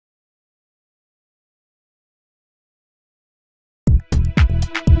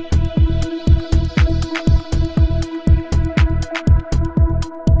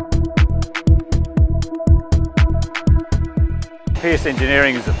Pearce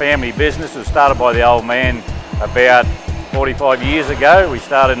Engineering is a family business. It was started by the old man about 45 years ago. We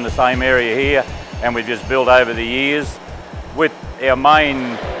started in the same area here and we've just built over the years. With our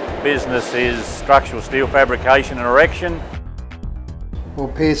main business is structural steel fabrication and erection. Well,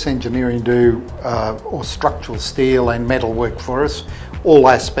 Pearce Engineering do all structural steel and metal work for us, all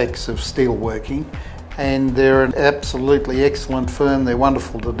aspects of steel working. And they're an absolutely excellent firm. They're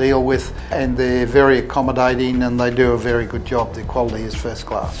wonderful to deal with and they're very accommodating and they do a very good job. Their quality is first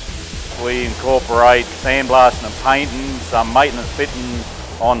class. We incorporate sandblasting and painting, some maintenance fitting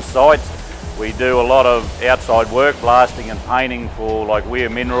on site. We do a lot of outside work, blasting and painting for like Weir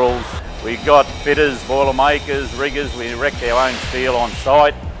Minerals. We've got fitters, boiler makers, riggers. We erect our own steel on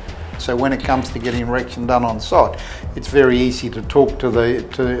site. So when it comes to getting erection done on site, it's very easy to talk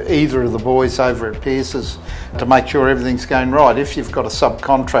to either of the boys over at Pearce's to make sure everything's going right. If you've got a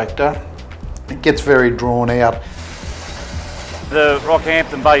subcontractor, it gets very drawn out. The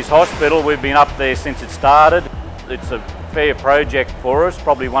Rockhampton Base Hospital, we've been up there since it started. It's a fair project for us,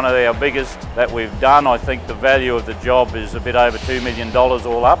 probably one of our biggest that we've done. I think the value of the job is a bit over $2 million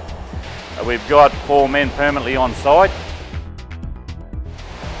all up. We've got 4 men permanently on site.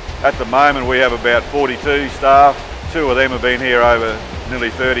 At the moment we have about 42 staff. 2 of them have been here over nearly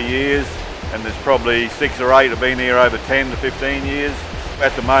 30 years and there's probably 6 or 8 have been here over 10 to 15 years.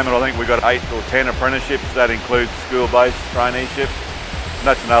 At the moment I think we've got 8 or 10 apprenticeships. That includes school-based traineeship. And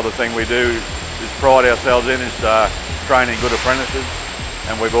that's another thing we do is pride ourselves in is training good apprentices,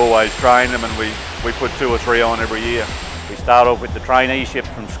 and we've always trained them and we put 2 or 3 on every year. We start off with the traineeship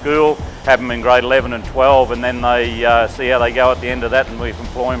from school, have them in grade 11 and 12 and then they see how they go at the end of that and we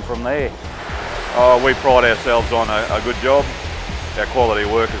employ them from there. We pride ourselves on a good job. Our quality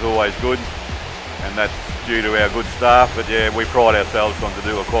of work is always good and that's due to our good staff, but yeah, we pride ourselves on to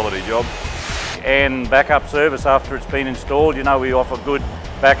do a quality job. And backup service after it's been installed. You know, we offer good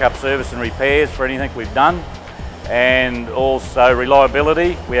backup service and repairs for anything we've done, and also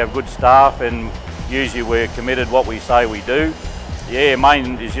reliability. We have good staff and usually we're committed what we say we do. Yeah,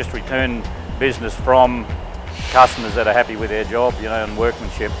 main is just return business from customers that are happy with their job, you know, and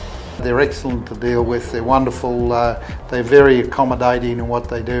workmanship. They're excellent to deal with, they're wonderful, they're very accommodating in what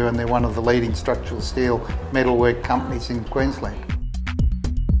they do and they're one of the leading structural steel metalwork companies in Queensland.